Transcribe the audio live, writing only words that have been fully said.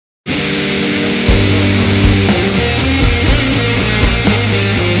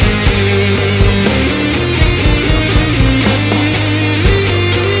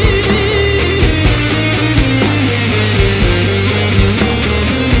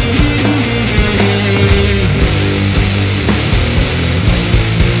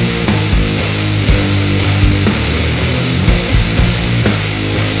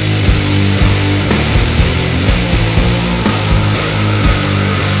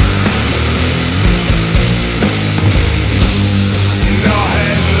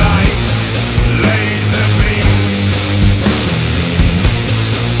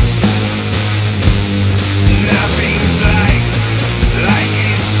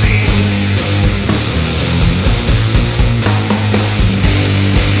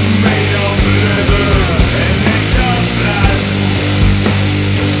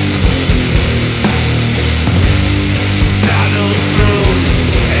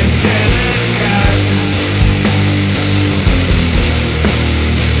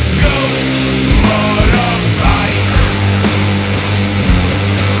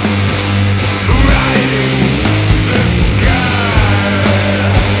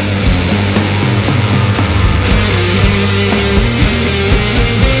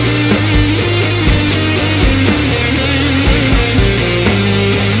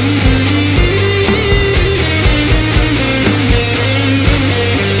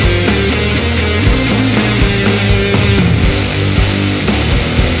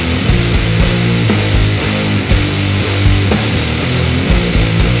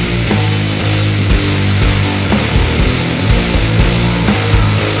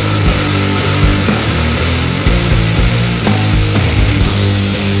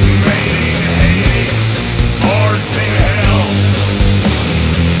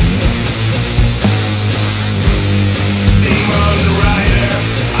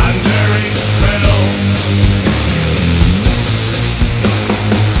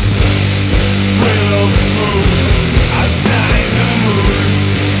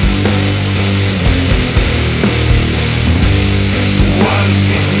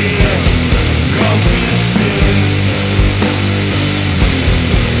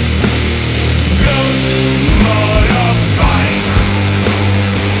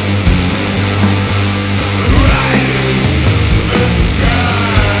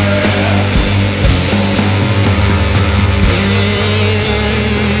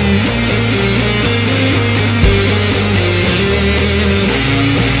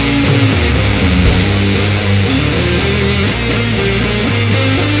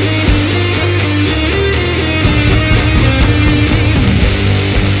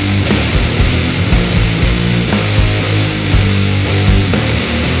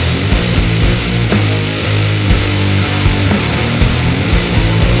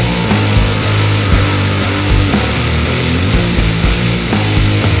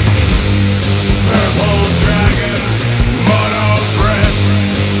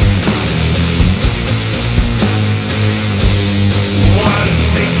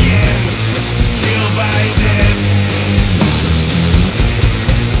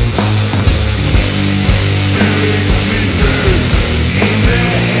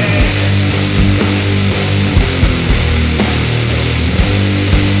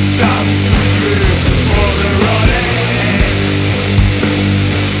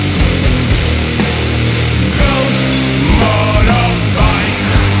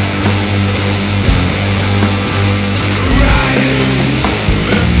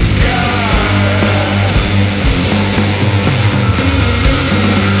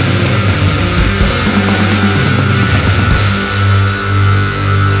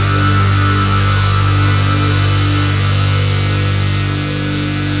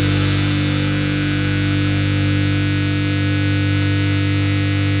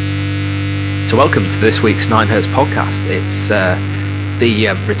So welcome to this week's 9Hertz podcast. It's the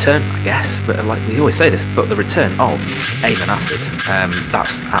return, I guess, but like we always say this, but the return of Amon Acid.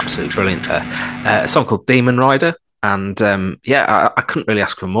 That's absolutely brilliant there. A song called Demon Rider, and I couldn't really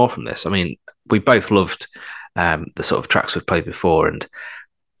ask for more from this. I mean, we both loved the sort of tracks we've played before, and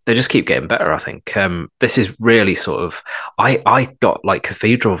they just keep getting better, I think. This is really sort of... I got like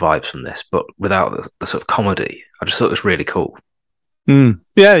cathedral vibes from this, but without the sort of comedy. I just thought it was really cool.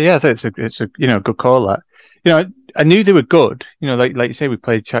 Yeah, it's a good call. That I knew they were good. Like you say, we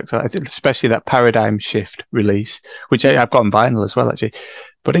played tracks, especially that Paradigm Shift release, which I've got on vinyl as well, actually.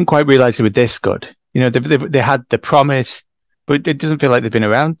 But I didn't quite realize they were this good. They had the promise, but it doesn't feel like they've been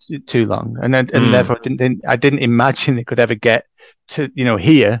around too long, and therefore I didn't imagine they could ever get to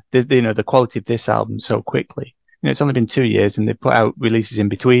hear the quality of this album so quickly. It's only been 2 years, and they put out releases in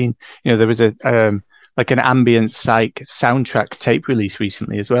between. There was like an ambient psych soundtrack tape release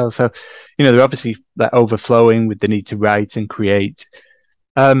recently as well. So, they're obviously like overflowing with the need to write and create.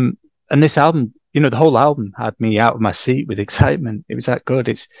 And this album, the whole album had me out of my seat with excitement. It was that good.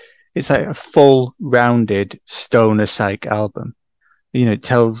 It's like a full rounded stoner psych album. It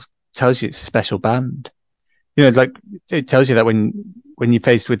tells you it's a special band. Like it tells you that when you're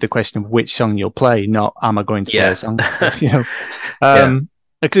faced with the question of which song you'll play, not am I going to play a song? Because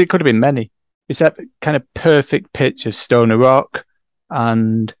it could have been many. It's that kind of perfect pitch of stoner rock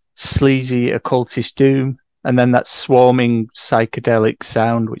and sleazy occultist doom, and then that swarming psychedelic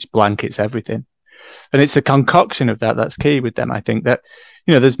sound which blankets everything. And it's a concoction of that's key with them. I think that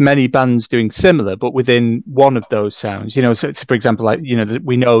there's many bands doing similar, but within one of those sounds. So it's, for example, like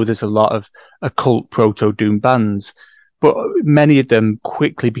we know there's a lot of occult proto doom bands, but many of them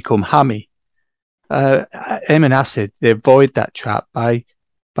quickly become hammy. Amon Acid, they avoid that trap by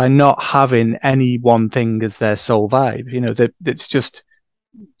not having any one thing as their sole vibe. It's just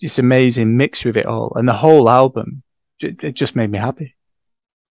this amazing mixture of it all. And the whole album, it just made me happy.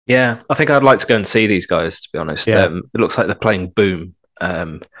 Yeah, I think I'd like to go and see these guys, to be honest. Yeah. It looks like they're playing Boom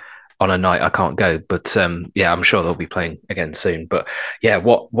on a night I can't go. But I'm sure they'll be playing again soon. But yeah,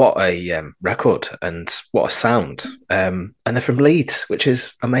 what a record and what a sound. And they're from Leeds, which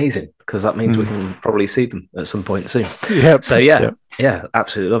is amazing, because that means we can probably see them at some point soon. Yep. So yeah,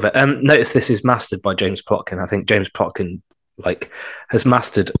 absolutely love it. Notice this is mastered by James Plotkin. I think James Plotkin has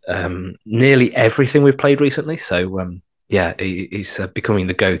mastered nearly everything we've played recently. So he's becoming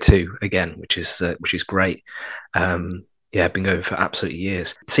the go-to again, which is great. Been going for absolute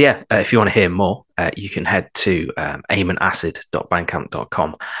years. So if you want to hear more, you can head to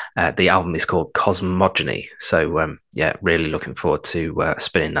amonacid.bandcamp.com. The album is called Cosmogony. So really looking forward to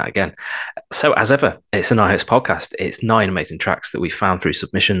spinning that again. So as ever, it's a 9Hertz podcast. It's 9 amazing tracks that we found through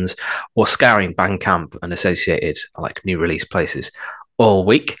submissions or scouring Bandcamp and associated new release places all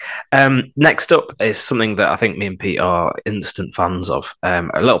week. Next up is something that I think me and Pete are instant fans of, a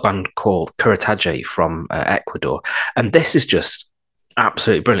little band called Curataje from Ecuador. And this is just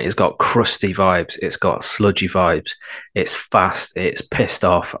absolutely brilliant. It's got crusty vibes. It's got sludgy vibes. It's fast. It's pissed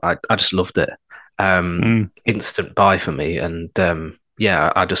off. I just loved it. Instant buy for me. And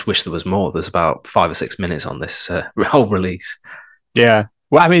I just wish there was more. There's about 5 or 6 minutes on this whole release. Yeah.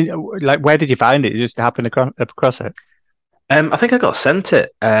 Well, I mean, where did you find it? You just happened across it? I think I got sent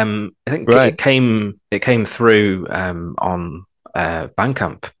it. I think it came through on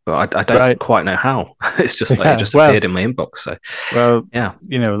Bandcamp, but I don't quite know how. It's just it just appeared in my inbox. So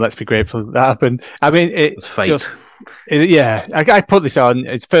let's be grateful that happened. I mean, it was fate. I put this on.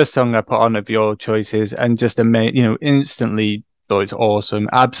 It's the first song I put on of your choices, and just instantly thought it's awesome,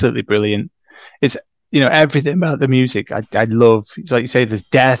 absolutely brilliant. It's everything about the music I love. It's like you say, there's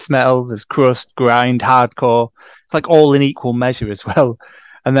death metal, there's crust, grind, hardcore. It's like all in equal measure as well.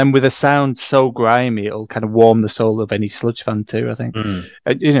 And then with a sound so grimy, it'll kind of warm the soul of any sludge fan too, I think.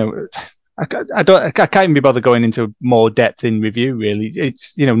 I can't even be bothered going into more depth in review, really.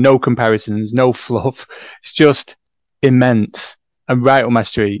 It's, no comparisons, no fluff. It's just immense and right on my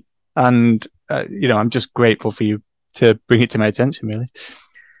street. And, I'm just grateful for you to bring it to my attention, really.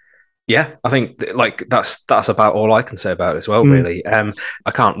 Yeah, I think that's about all I can say about it as well, really. I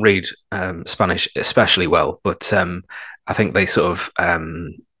can't read Spanish especially well, but I think they sort of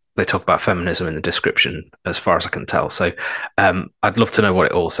they talk about feminism in the description as far as I can tell. So I'd love to know what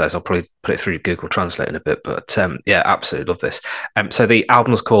it all says. I'll probably put it through Google Translate in a bit, but absolutely love this. So the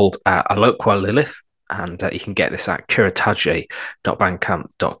album's called Aloqua Lilith, and you can get this at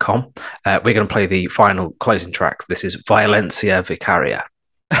curataje.bandcamp.com. We're going to play the final closing track. This is Violencia Vacaria.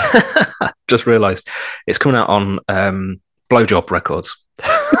 Just realised it's coming out on Blowjob Records.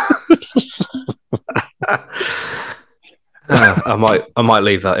 I might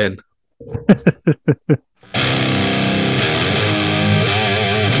leave that in.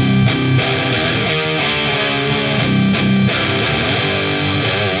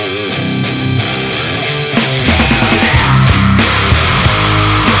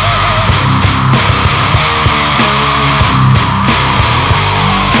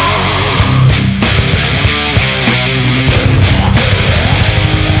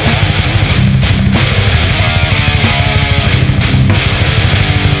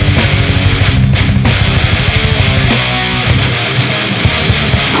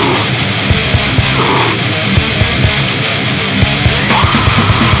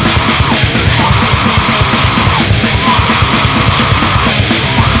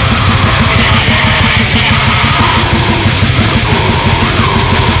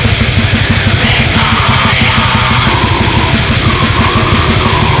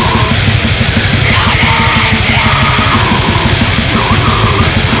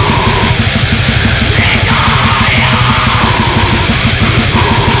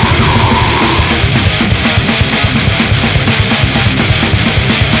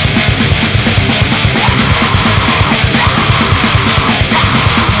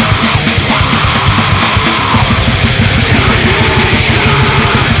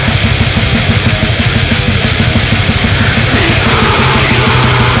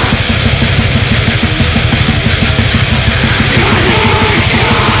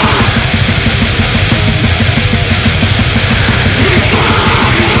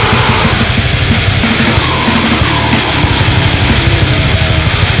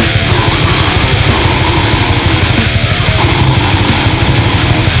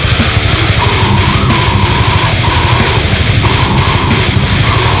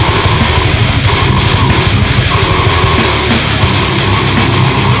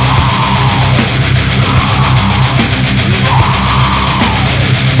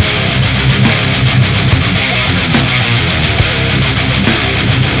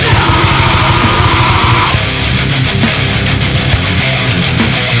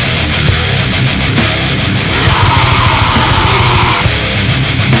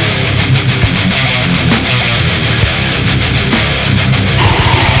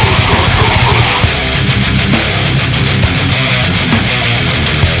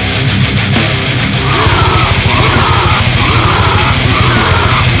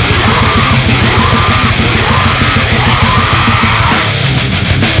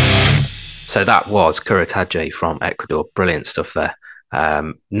 So that was Curataje from Ecuador. Brilliant stuff there.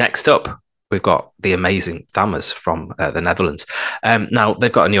 Next up, we've got the amazing Thammuz from the Netherlands. Now,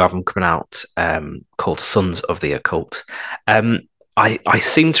 they've got a new album coming out called Sons of the Occult. I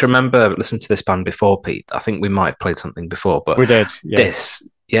seem to remember listening to this band before, Pete. I think we might have played something before, but we did. Yeah. This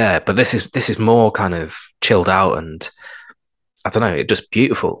is more kind of chilled out, and I don't know, just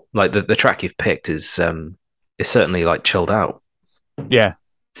beautiful. Like the track you've picked is certainly like chilled out. Yeah.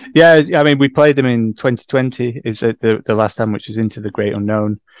 Yeah, I mean, we played them in 2020. It was the last time, which was Into the Great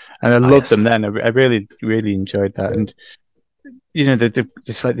Unknown, and I loved them then. I really, really enjoyed that. And you know,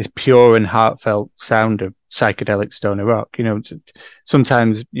 it's like this pure and heartfelt sound of psychedelic stoner rock. You know,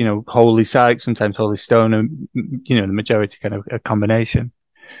 sometimes holy psych, sometimes holy stoner. The majority kind of a combination.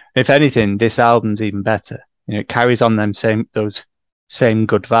 If anything, this album's even better. You know, it carries on those same good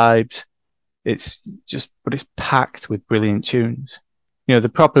vibes. But it's packed with brilliant tunes. You know, the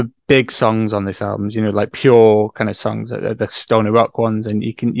proper big songs on this album, like pure kind of songs, the stoner rock ones. And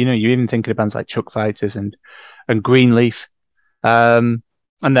you're even thinking of bands like Chuck Fighters and Greenleaf. And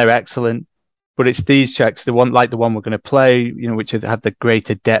they're excellent. But it's these tracks, the one we're going to play, which have the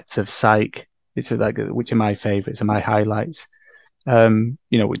greater depth of psych. It's which are my favorites and my highlights.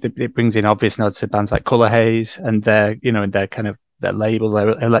 It brings in obvious nods to bands like Color Haze and their kind of their label, their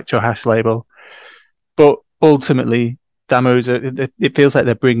electro hash label. But ultimately, Thammuz, it feels like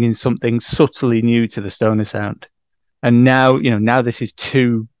they're bringing something subtly new to the stoner sound. And now this is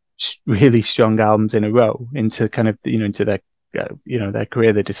two really strong albums in a row into kind of, into their, their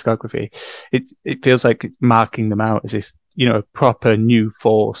career, their discography. It feels like it's marking them out as this, a proper new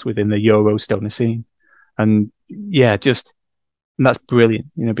force within the Euro stoner scene. And yeah, and that's brilliant,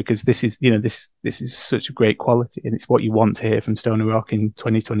 because this is, this is such a great quality, and it's what you want to hear from stoner rock in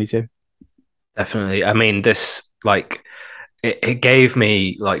 2022. Definitely. I mean, this, like, it gave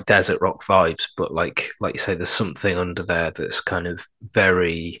me like desert rock vibes, but like you say, there's something under there that's kind of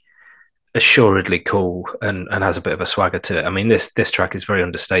very assuredly cool and has a bit of a swagger to it. I mean, this track is very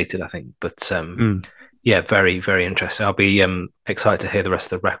understated, I think, but yeah, very, very interesting. I'll be excited to hear the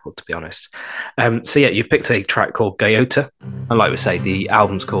rest of the record, to be honest. So yeah, you picked a track called Guayota, and like we say, the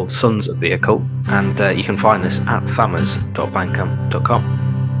album's called Sons of the Occult, and you can find this at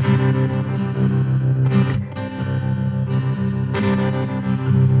thammuz.bandcamp.com.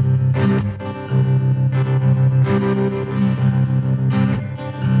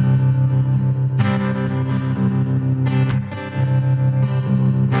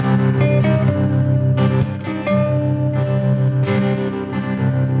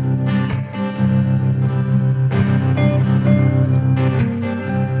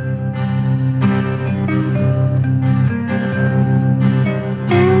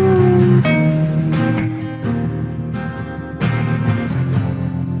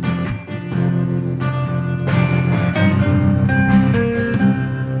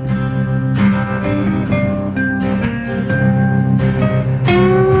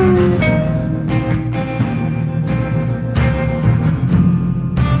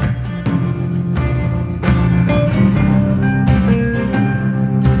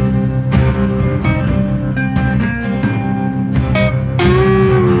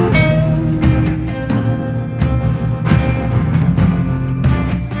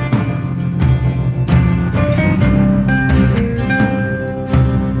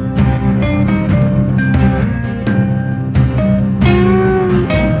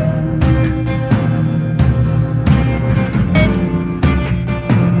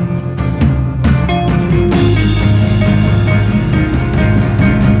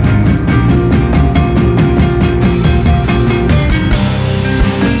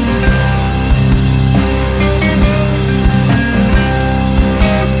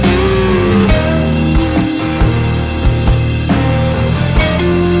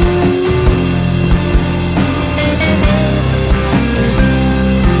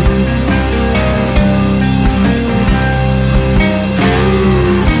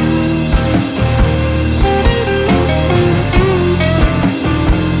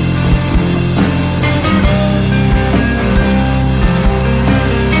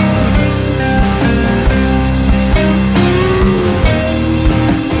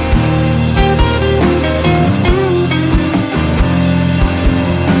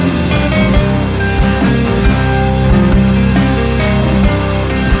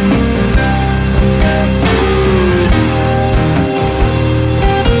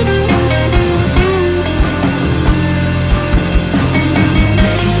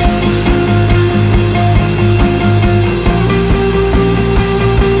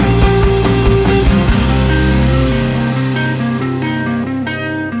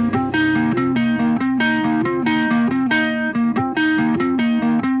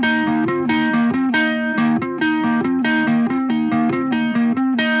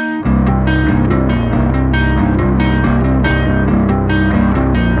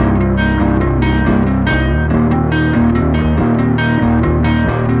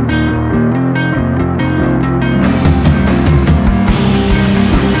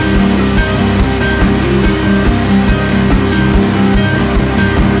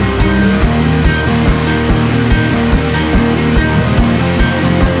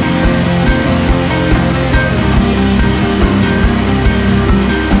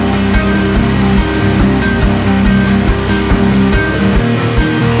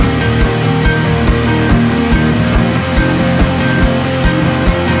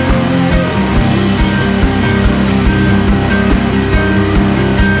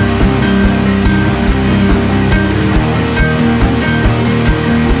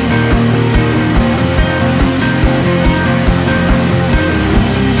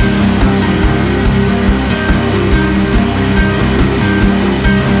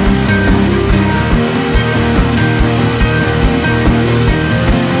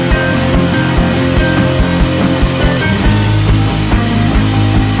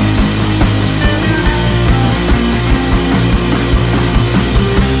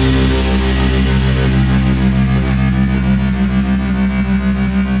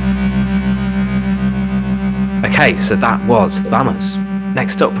 Okay, so that was Thammuz.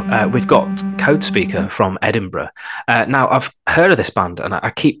 Next up, we've got Codespeaker from Edinburgh. Now, I've heard of this band and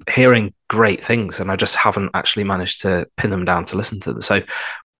I keep hearing great things, and I just haven't actually managed to pin them down to listen to them. So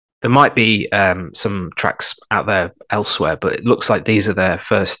there might be some tracks out there elsewhere, but it looks like these are their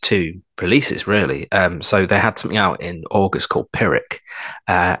first two releases, really. So they had something out in August called Pyrrhic,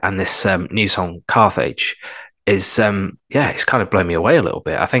 and this new song, Carthage, is, it's kind of blown me away a little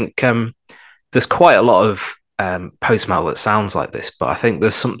bit. I think there's quite a lot of post-metal that sounds like this, but I think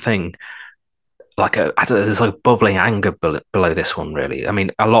there's something like there's like bubbling anger below this one, really. I mean,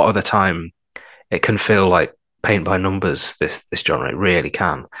 a lot of the time it can feel like paint by numbers, this genre. It really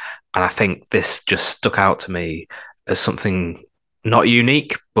can. And I think this just stuck out to me as something not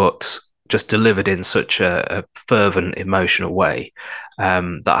unique, but just delivered in such a fervent, emotional way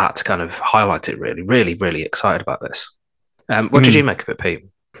that I had to kind of highlight it, really. Really, really excited about this. What did you make of it, Pete?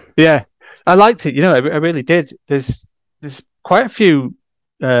 Yeah, I liked it. I really did. There's quite a few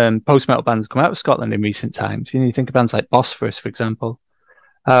post-metal bands come out of Scotland in recent times. You think of bands like Bosphorus, for example.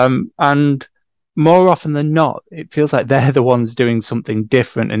 And more often than not, it feels like they're the ones doing something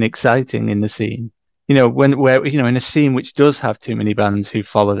different and exciting in the scene. In a scene which does have too many bands who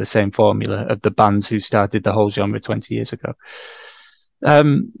follow the same formula of the bands who started the whole genre 20 years ago.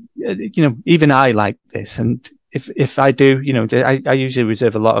 Even I like this, and if I do, I usually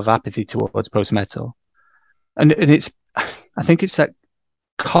reserve a lot of apathy towards post metal, and I think it's that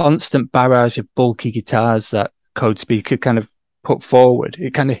constant barrage of bulky guitars that Codespeaker kind of put forward.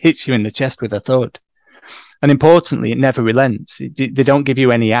 It kind of hits you in the chest with a thud, and importantly, it never relents. They don't give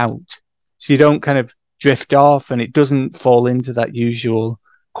you any out, so you don't kind of drift off, and it doesn't fall into that usual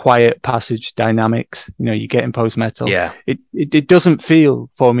quiet passage dynamics you get in post metal. Yeah, it doesn't feel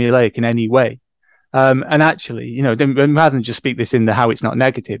formulaic in any way. And actually, rather than just speak this in the how it's not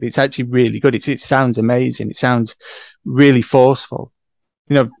negative, it's actually really good. It sounds amazing. It sounds really forceful.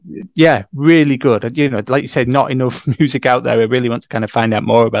 Really good. And, like you said, not enough music out there. I really want to kind of find out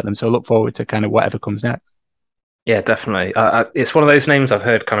more about them. So I look forward to kind of whatever comes next. Yeah, definitely. It's one of those names I've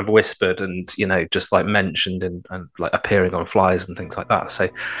heard kind of whispered and, just like mentioned and like appearing on flyers and things like that. So,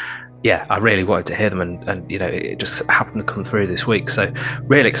 yeah, I really wanted to hear them and it just happened to come through this week. So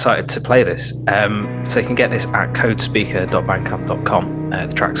really excited to play this. So you can get this at codespeaker.bandcamp.com.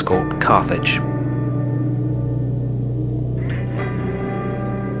 The track's called Carthage.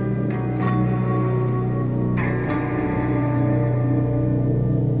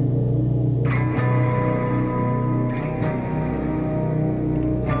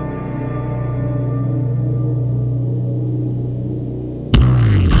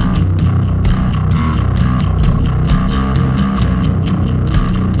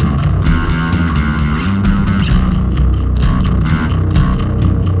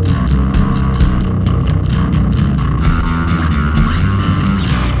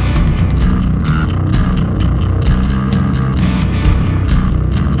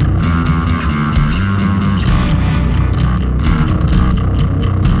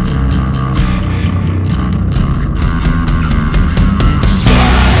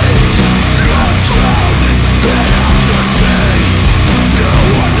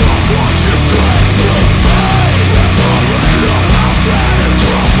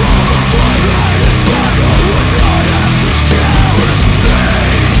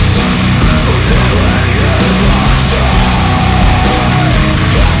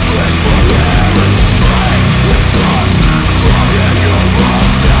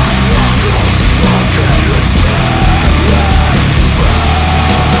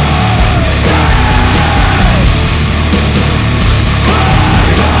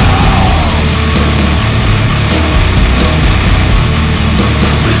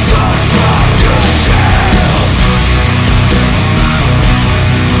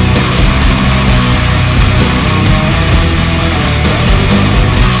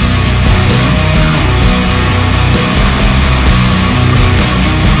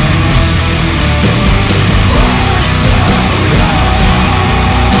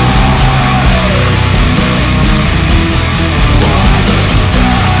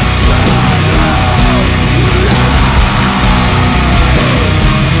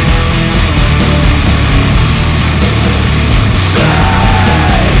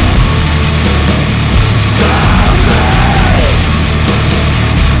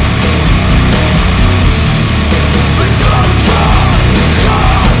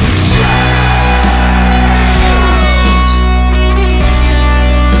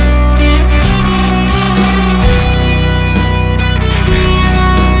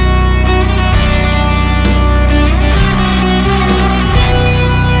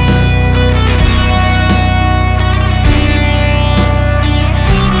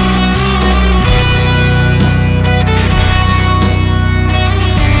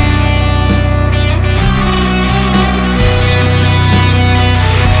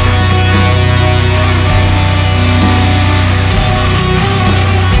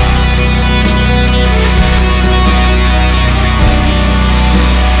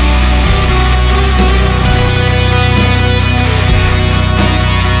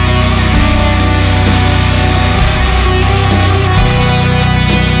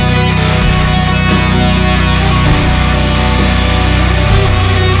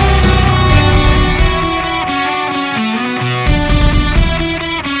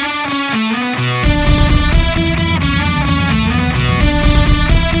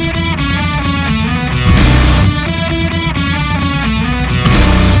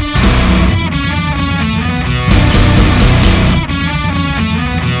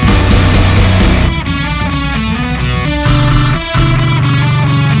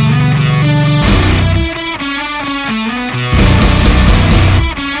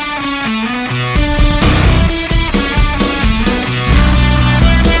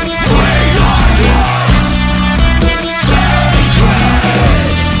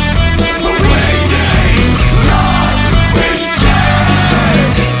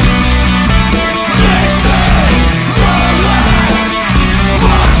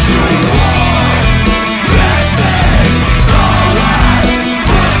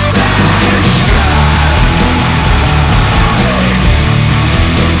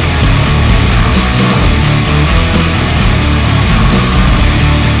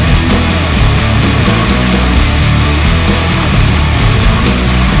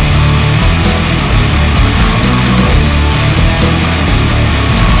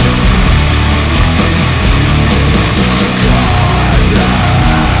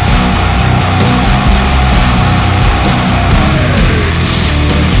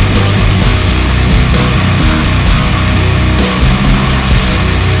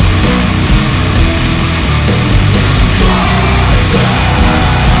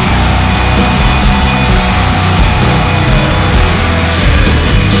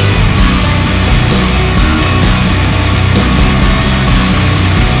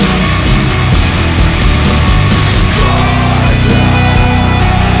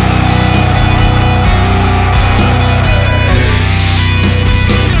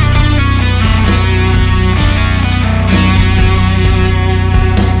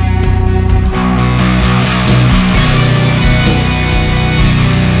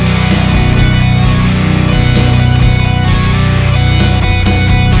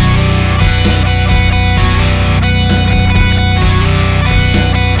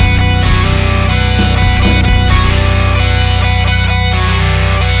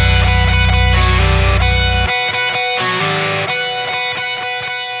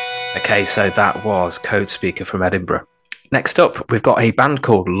 Okay, so that was Codespeaker from Edinburgh. Next up, we've got a band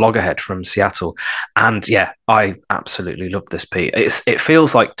called Loggerhead from Seattle. And yeah, I absolutely love this, Pete. It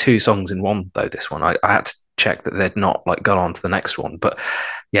feels like two songs in one, though, this one. I had to check that they'd not like gone on to the next one. But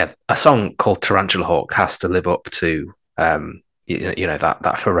yeah, a song called Tarantula Hawk has to live up to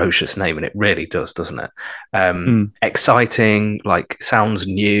that ferocious name, and it really does, doesn't it? Exciting, like sounds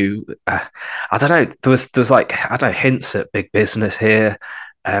new. I don't know. There was like, I don't know, hints at big business here.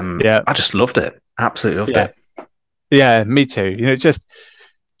 I just loved it. Absolutely loved it. Yeah, me too. Just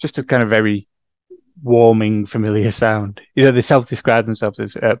a kind of very warming, familiar sound. They self-describe themselves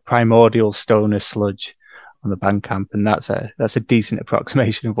as primordial stoner sludge on the Bandcamp, and that's a decent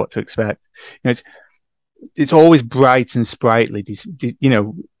approximation of what to expect. It's always bright and sprightly.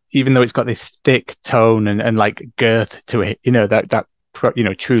 Even though it's got this thick tone and like girth to it, that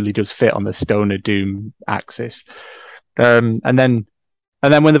truly does fit on the stoner doom axis.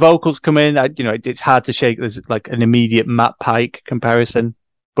 And then when the vocals come in, it's hard to shake. There's like an immediate Matt Pike comparison,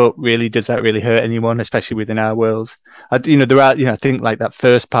 but really, does that really hurt anyone, especially within our worlds? I think like that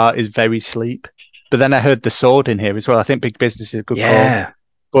first part is very sleep, but then I heard the sword in here as well. I think Big Business is a good call.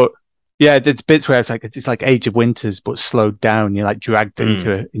 But yeah, there's bits where it's like Age of Winters, but slowed down. You're like dragged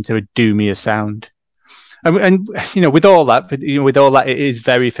into a doomier sound. And with all that, it is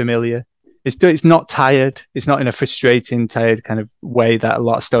very familiar. It's not tired. It's not in a frustrating, tired kind of way that a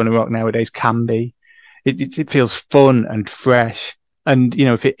lot of stoner rock nowadays can be. It feels fun and fresh. And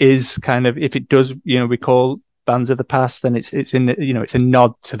if it does recall bands of the past, then it's a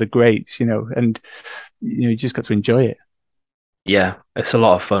nod to the greats. And you just got to enjoy it. Yeah, it's a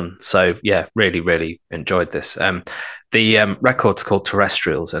lot of fun. So yeah, really, really enjoyed this. The record's called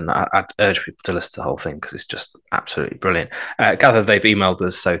Terrestrials, and I'd urge people to listen to the whole thing because it's just absolutely brilliant. Gather they've emailed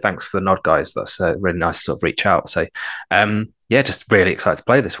us, so thanks for the nod, guys. That's really nice to sort of reach out. So just really excited to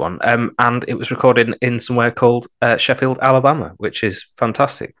play this one. And it was recorded in somewhere called Sheffield, Alabama, which is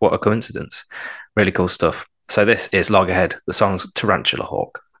fantastic. What a coincidence. Really cool stuff. So this is Loggerhead. The song's Tarantula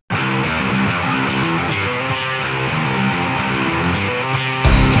Hawk.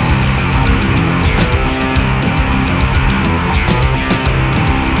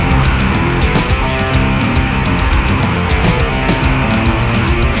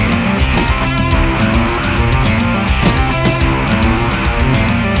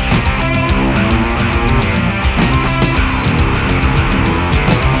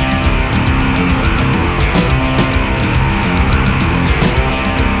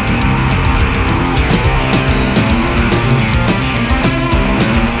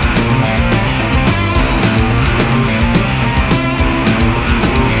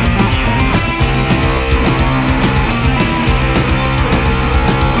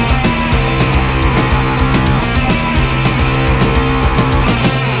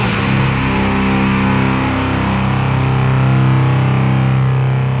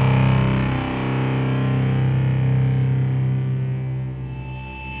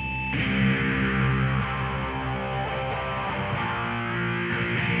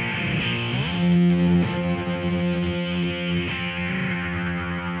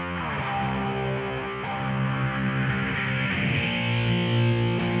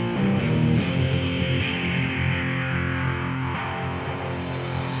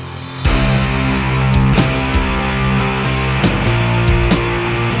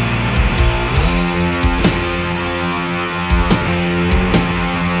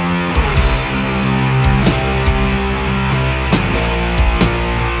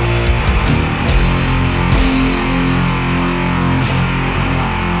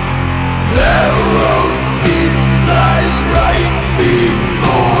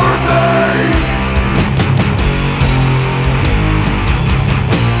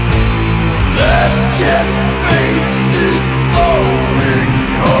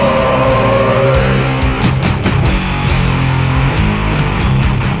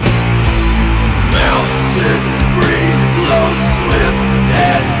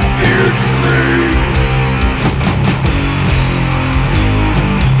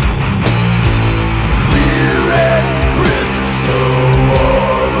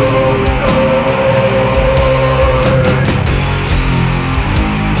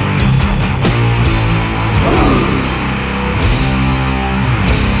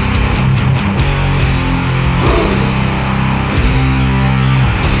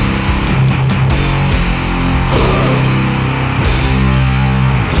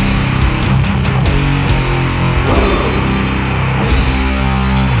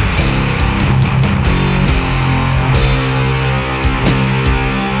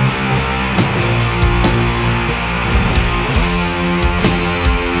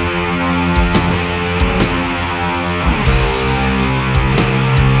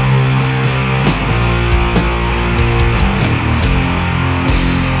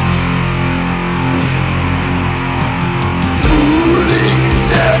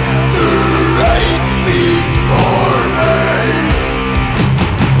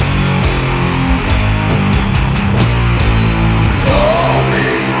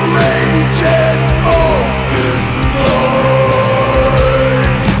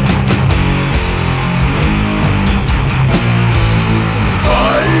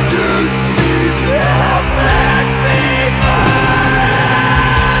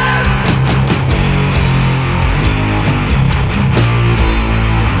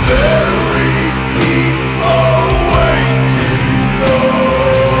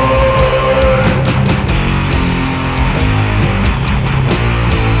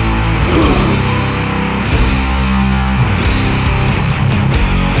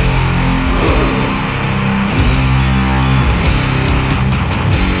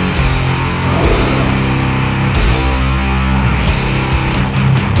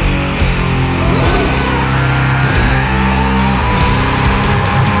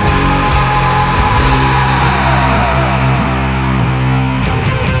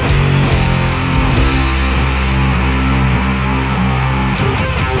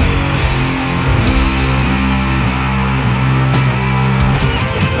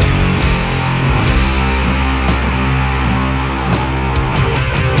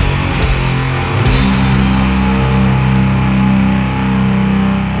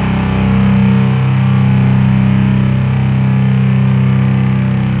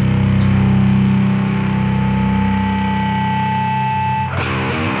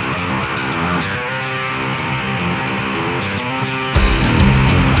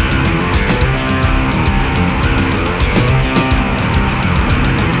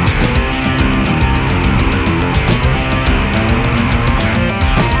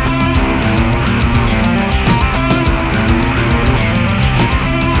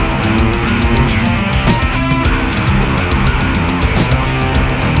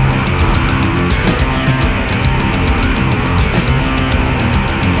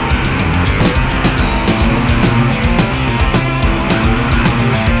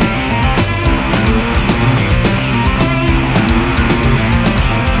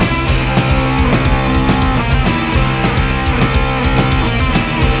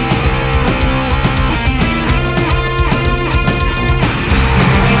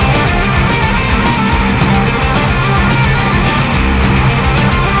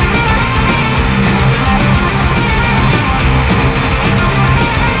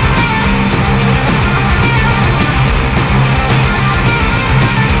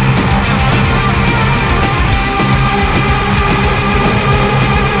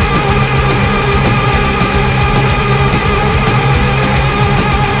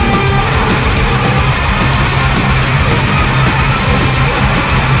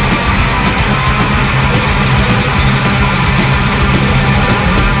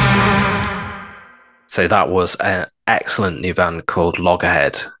 So that was an excellent new band called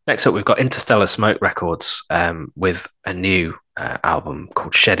Loggerhead. Next up, we've got Interstellar Smoke Records with a new album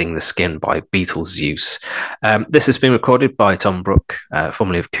called Shedding the Skin by Betelzeus. This has been recorded by Tom Brook,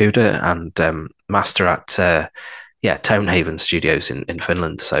 formerly of Kuda, and master at Tonehaven Studios in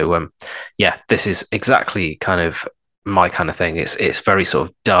Finland. So this is exactly kind of my kind of thing. It's very sort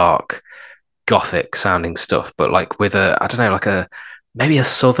of dark, gothic sounding stuff, but like with maybe a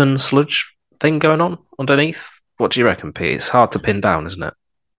southern sludge thing going on underneath. What do you reckon, Pete? It's hard to pin down, isn't it?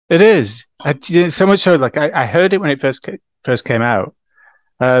 It is. So much so, like I heard it when it first came out,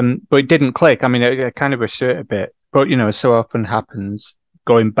 but it didn't click. I mean, it kind of rushed it a bit, but as so often happens,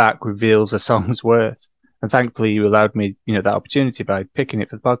 going back reveals a song's worth. And thankfully, you allowed me, that opportunity by picking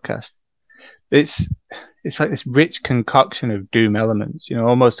it for the podcast. It's like this rich concoction of doom elements,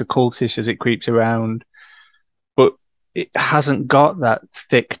 almost occultish as it creeps around, but it hasn't got that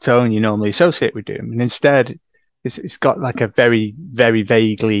thick tone you normally associate with doom, and instead, it's got like a very, very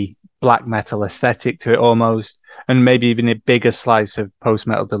vaguely black metal aesthetic to it almost, and maybe even a bigger slice of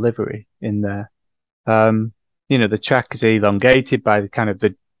post-metal delivery in there. The track is elongated by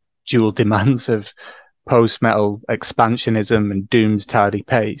the dual demands of post-metal expansionism and doom's tardy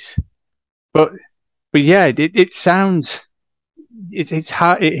pace. But yeah, it sounds, it's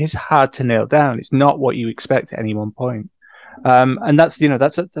hard. It is hard to nail down. It's not what you expect at any one point. And that's a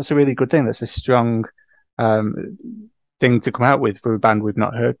really good thing. That's a strong thing to come out with for a band we've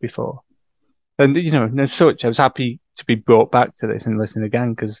not heard before. And as such, I was happy to be brought back to this and listen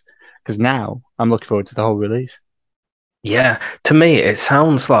again because now I'm looking forward to the whole release. Yeah, to me it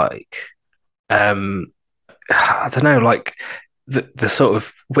sounds like I don't know, like the sort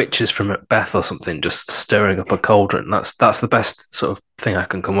of witches from Macbeth or something just stirring up a cauldron. That's the best sort of thing I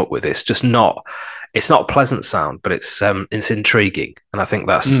can come up with. It's just not. It's not a pleasant sound, but it's intriguing, and I think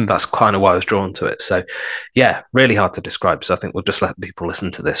that's kind of why I was drawn to it. So, yeah, really hard to describe. So I think we'll just let people listen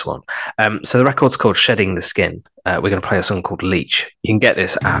to this one. So the record's called Shedding the Skin. We're going to play a song called Leech. You can get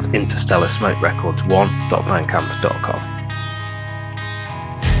this at Interstellar Smoke Records 1.bandcamp.com.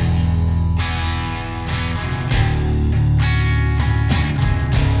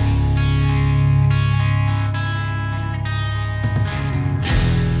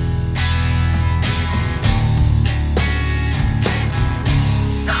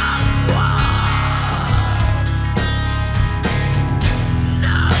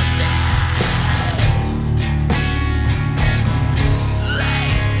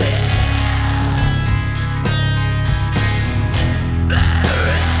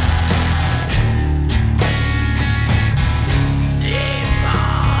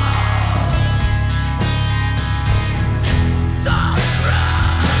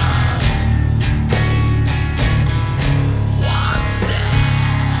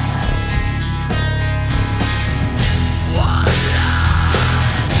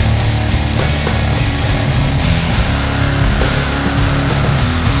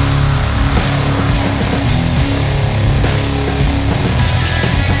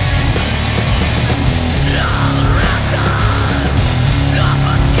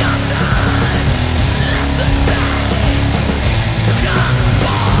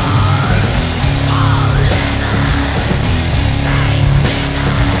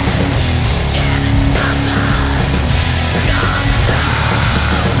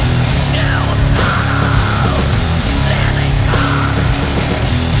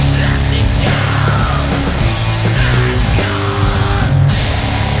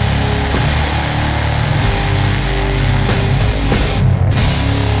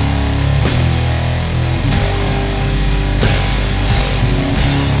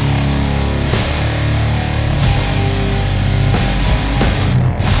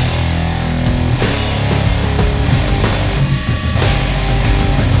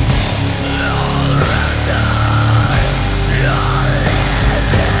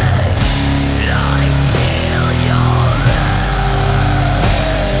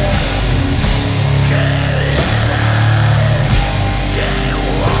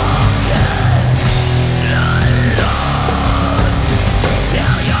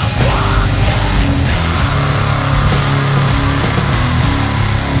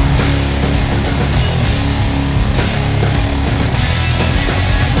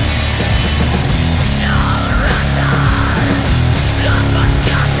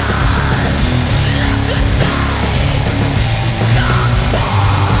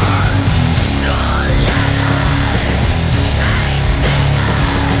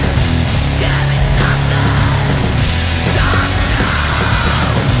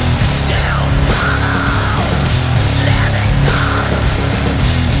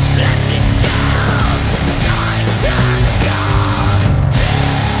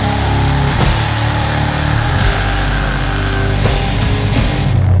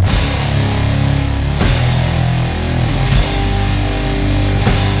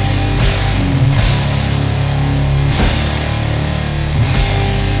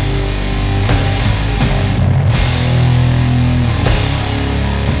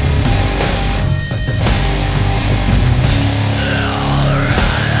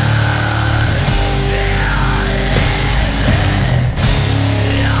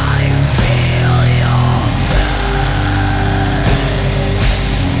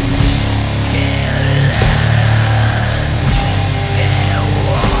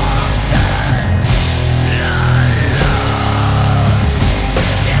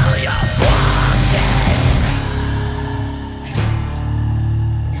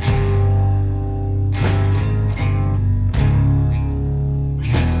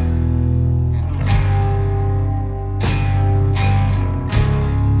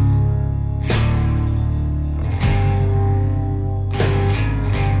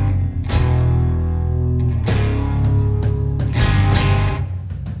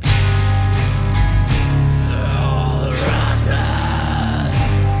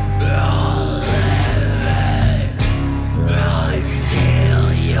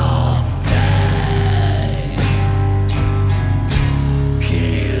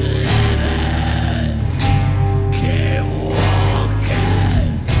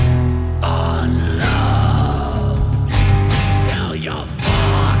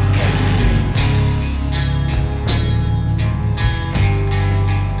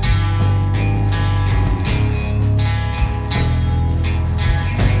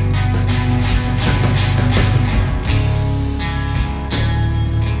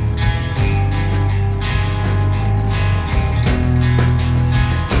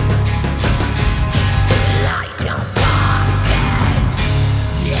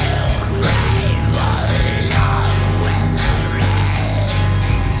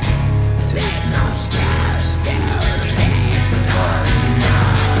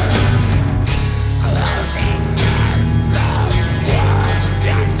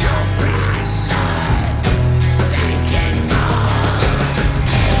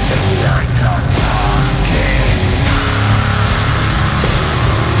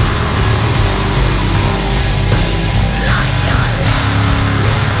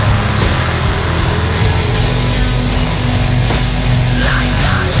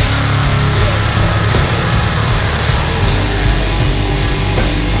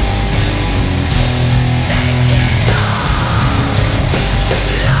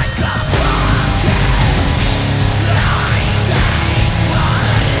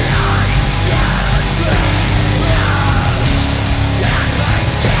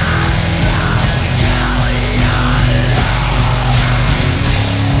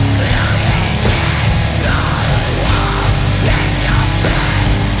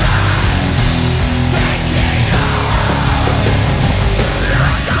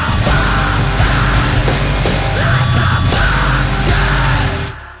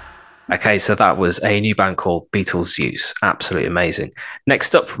 Okay, so that was a new band called Betelzeus. Absolutely amazing.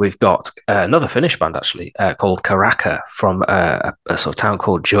 Next up, we've got another Finnish band, actually, called Karahka from a sort of town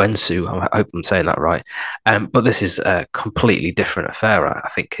called Joensuu. I hope I'm saying that right. But this is a completely different affair. I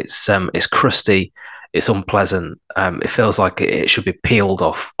think it's crusty, it's unpleasant. It feels like it should be peeled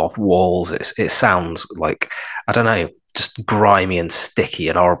off walls. It sounds like, I don't know, just grimy and sticky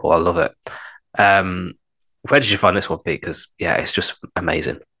and horrible. I love it. Where did you find this one, Pete? Because, yeah, it's just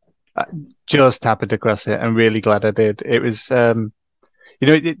amazing. I just happened across it. I'm really glad I did. It was, I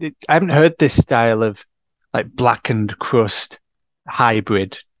haven't heard this style of like blackened crust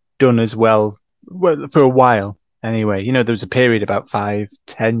hybrid done as well for a while. Anyway, there was a period about 5,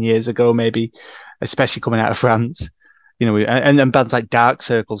 10 years ago, maybe, especially coming out of France. And bands like Dark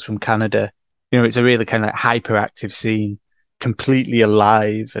Circles from Canada. It's a really kind of like hyperactive scene, completely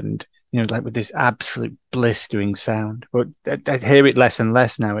alive and like with this absolute blistering sound. But I hear it less and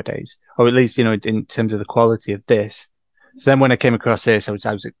less nowadays, or at least, in terms of the quality of this. So then when I came across this, I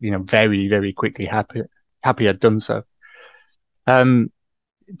was very, very quickly happy I'd done so.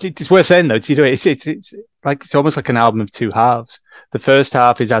 It's worth saying though, it's almost like an album of two halves. The first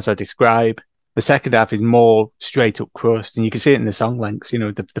half is as I describe. The second half is more straight up crust, and you can see it in the song lengths.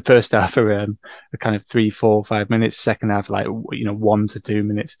 The first half are kind of 3, 4, 5 minutes. Second half, like 1 to 2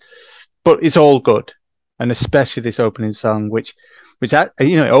 minutes. But it's all good, and especially this opening song, which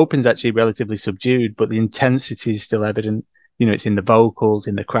it opens actually relatively subdued, but the intensity is still evident. It's in the vocals,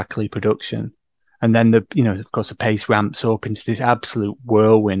 in the crackly production, and then of course, the pace ramps up into this absolute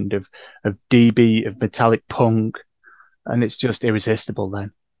whirlwind of DB, of metallic punk, and it's just irresistible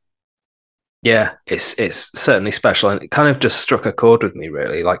then. Yeah, it's certainly special, and it kind of just struck a chord with me,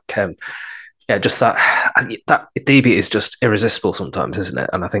 really. Like, just that DB is just irresistible sometimes, isn't it?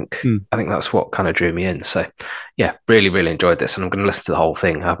 And I think that's what kind of drew me in. So, yeah, really, really enjoyed this, and I'm going to listen to the whole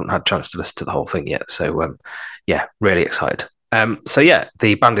thing. I haven't had a chance to listen to the whole thing yet, so yeah, really excited. So yeah,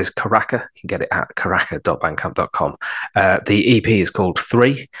 the band is Karahka. You can get it at karahka.bandcamp.com. The EP is called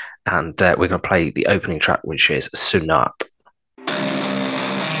 3, and we're going to play the opening track, which is Suunat.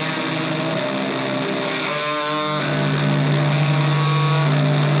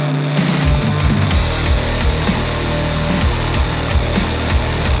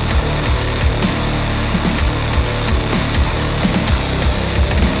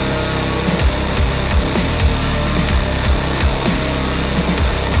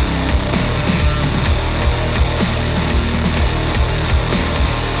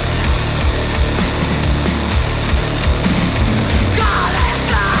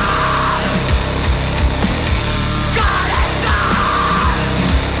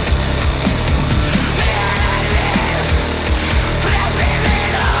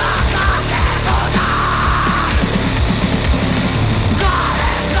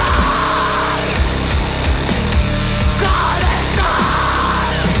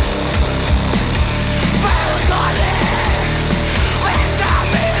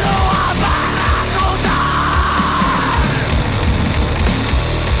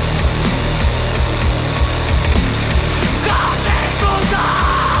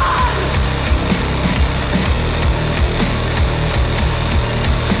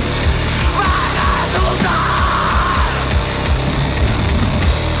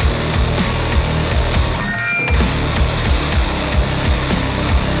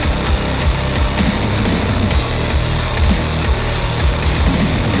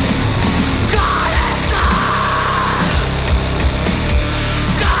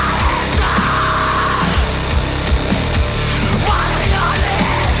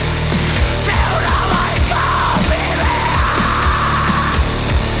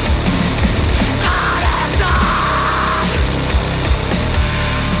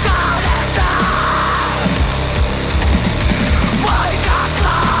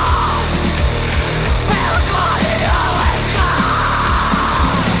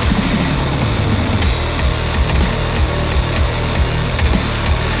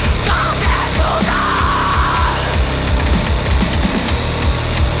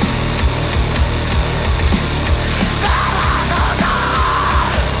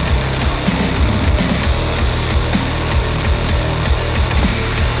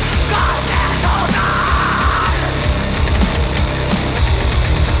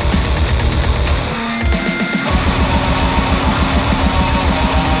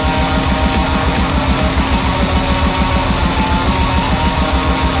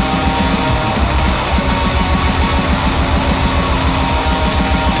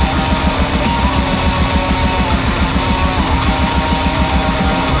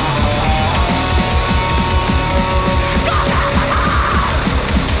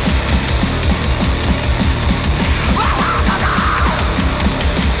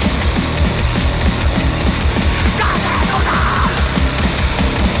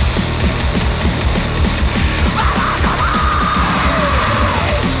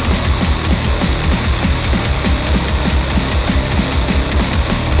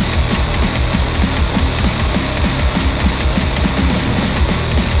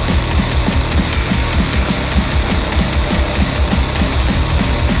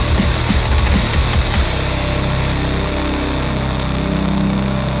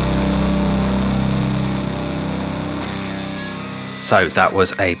 So that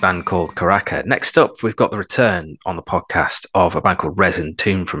was a band called Karahka. Next up, we've got the return on the podcast of a band called Resin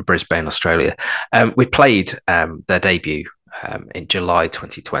Tomb from Brisbane, Australia. We played their debut in July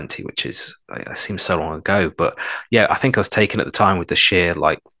 2020, which is, it seems so long ago. But yeah, I think I was taken at the time with the sheer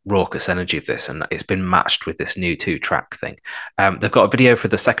like raucous energy of this, and it's been matched with this new 2-track thing. They've got a video for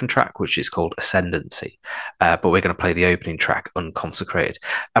the second track, which is called Ascendancy, but we're going to play the opening track, Unconsecrated.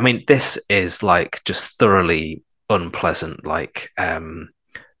 I mean, this is like just thoroughly unpleasant, like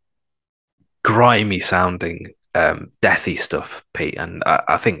grimy sounding, deathy stuff, Pete. And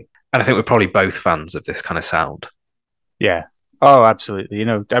I think we're probably both fans of this kind of sound. Yeah. Oh, absolutely. You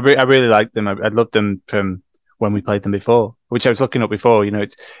know, I really like them. I loved them from when we played them before, which I was looking up before. You know,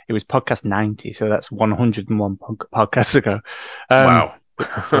 it was podcast 90, so that's 101 podcasts ago. Wow.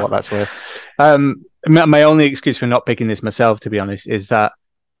 For what that's worth. My only excuse for not picking this myself, to be honest, is that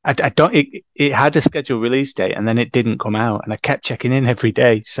I don't. It had a scheduled release date, and then it didn't come out, and I kept checking in every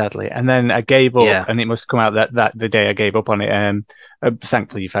day, sadly, and then I gave up, and it must come out that the day I gave up on it.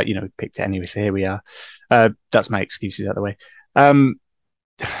 Thankfully, you picked it anyway, so here we are. That's my excuses out of the way. I'm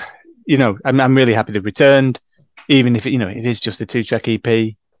really happy they've returned, even if it is just a 2-track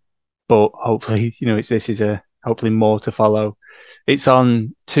EP, but hopefully, this is hopefully more to follow. It's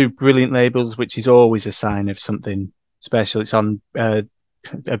on 2 brilliant labels, which is always a sign of something special. It's on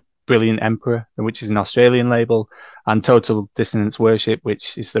a Brilliant Emperor, which is an Australian label, and Total Dissonance Worship,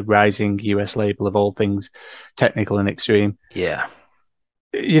 which is the rising US label of all things technical and extreme. Yeah.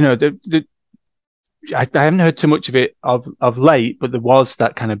 I haven't heard too much of it of late, but there was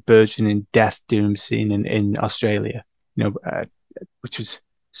that kind of burgeoning death doom scene in Australia, which was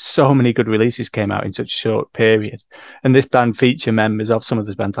so many good releases came out in such a short period. And this band feature members of some of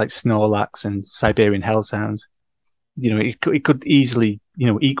those bands like Snorlax and Siberian Hell Sounds. It could easily,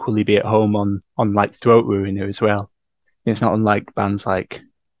 equally be at home on like Throat Ruiner as well. It's not unlike bands like,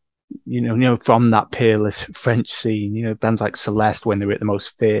 from that peerless French scene, bands like Celeste when they were at the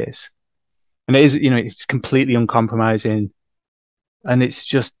most fierce. And it is, it's completely uncompromising, and it's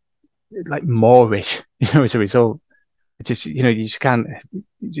just like Moorish, as a result. It just, you just can't.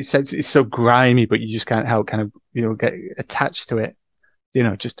 It's so grimy, but you just can't help kind of, get attached to it.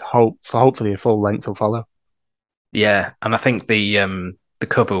 Just hopefully a full length will follow. Yeah, and I think the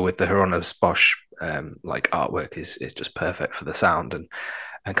cover with the Hieronymus Bosch like artwork is just perfect for the sound and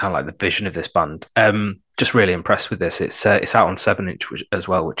kind of like the vision of this band. Just really impressed with this. It's out on 7-inch as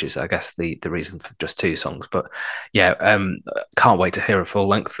well, which is I guess the reason for just 2 songs. But yeah, can't wait to hear a full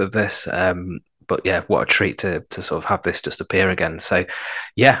length of this. But yeah, what a treat to sort of have this just appear again. So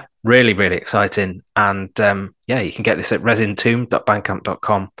yeah, really, really exciting. And yeah, you can get this at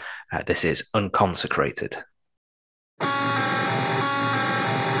resintomb.bandcamp.com. This is Unconsecrated.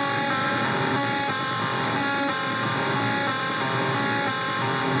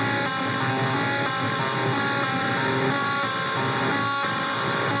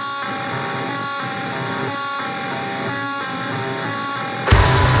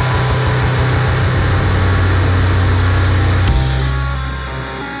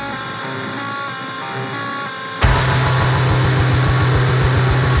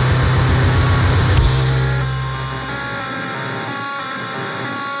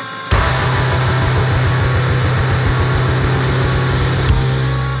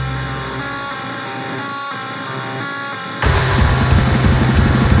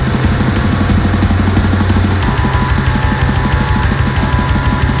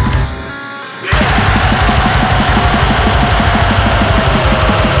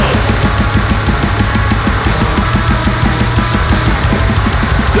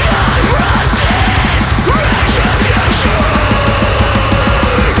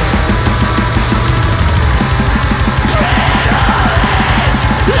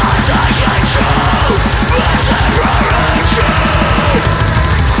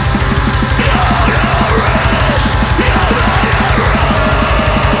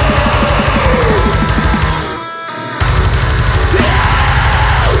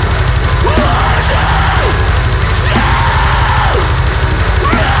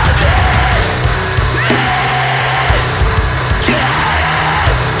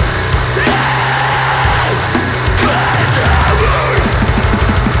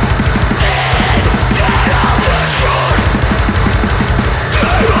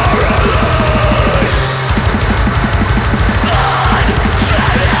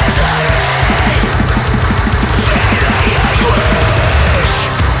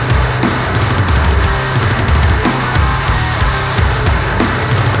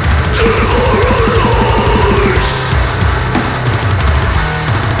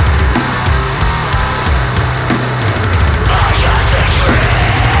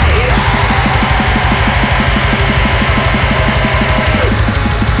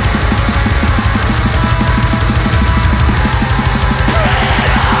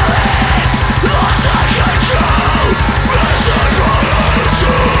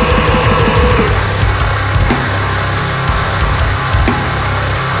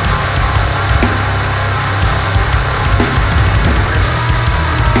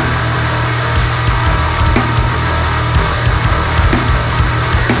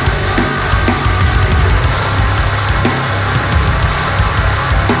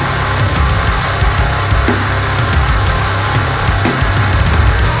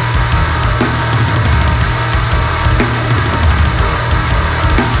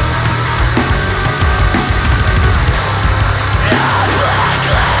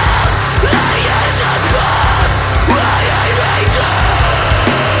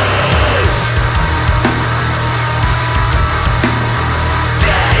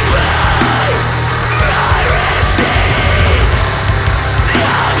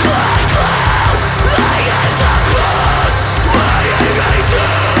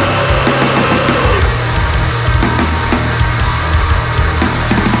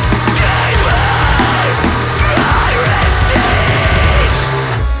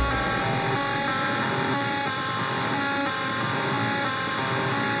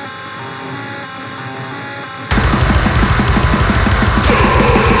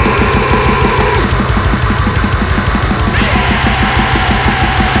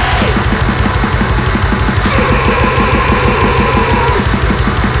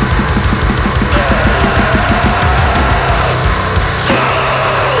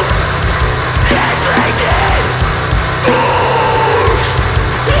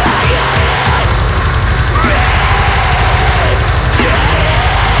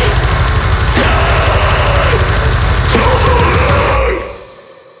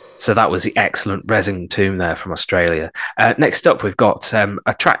 So that was the excellent Resin Tomb there from Australia. Next up, we've got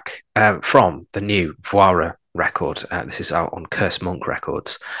a track from the new Vuara record. This is out on Curse Monk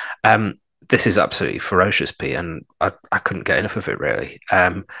Records. This is absolutely ferocious, Pete, and I couldn't get enough of it, really.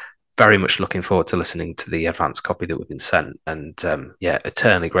 Very much looking forward to listening to the advanced copy that we've been sent. And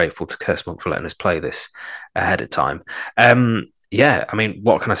eternally grateful to Curse Monk for letting us play this ahead of time. I mean,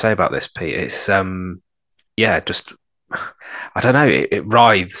 what can I say about this, Pete? It's, just I don't know. It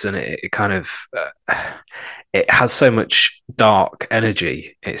writhes and it kind of it has so much dark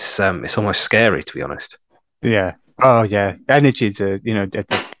energy. It's almost scary, to be honest. Yeah. Oh, yeah. Energy's a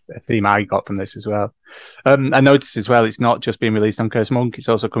theme I got from this as well. I noticed as well, it's not just being released on Curse Monk; it's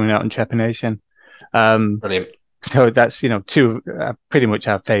also coming out on Trepanation. Brilliant. So that's two pretty much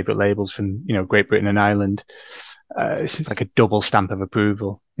our favourite labels from Great Britain and Ireland. It's like a double stamp of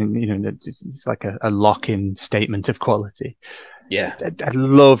approval, and it's like a lock-in statement of quality. Yeah, I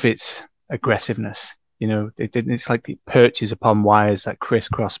love its aggressiveness. It's like it perches upon wires that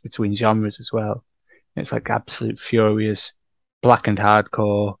crisscross between genres as well. It's like absolute furious, blackened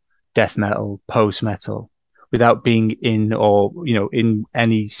hardcore, death metal, post metal, without being in in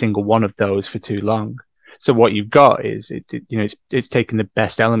any single one of those for too long. So what you've got is it's taking the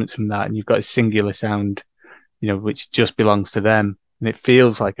best elements from that, and you've got a singular sound, which just belongs to them, and it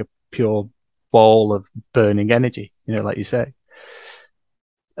feels like a pure ball of burning energy, like you say.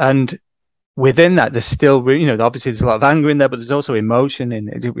 And within that, there's still, obviously there's a lot of anger in there, but there's also emotion in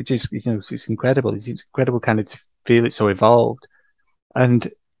it, which is, it's incredible. It's incredible kind of to feel it so evolved.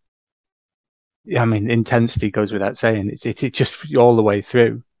 And I mean, intensity goes without saying. It's just all the way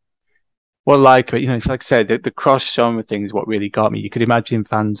through. It's like I said, the cross genre thing is what really got me. You could imagine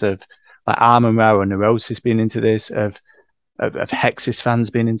fans of like Amon or Neurosis being into this, of Hexis fans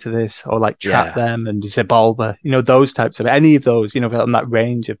being into this, or like Trap Them and Zebalba, those types of, any of those, on that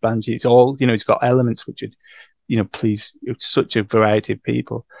range of bands. It's all, it's got elements which would, please such a variety of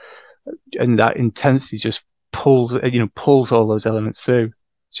people. And that intensity just pulls all those elements through.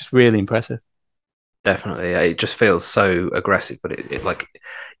 It's just really impressive. Definitely. It just feels so aggressive, but it like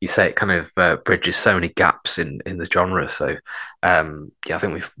you say, it kind of bridges so many gaps in the genre. So I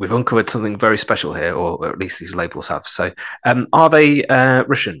think we've uncovered something very special here, or at least these labels have. So are they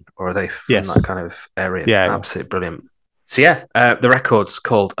Russian, or are they from that kind of area? Yeah, absolutely brilliant. So the record's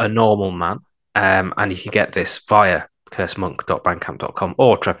called A Normal Man, and you can get this via cursemonk.bandcamp.com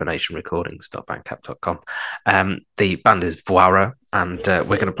or trepanationrecordings.bandcamp.com. The band is Vuara, and we're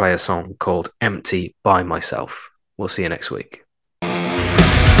going to play a song called Empty by Myself. We'll see you next week.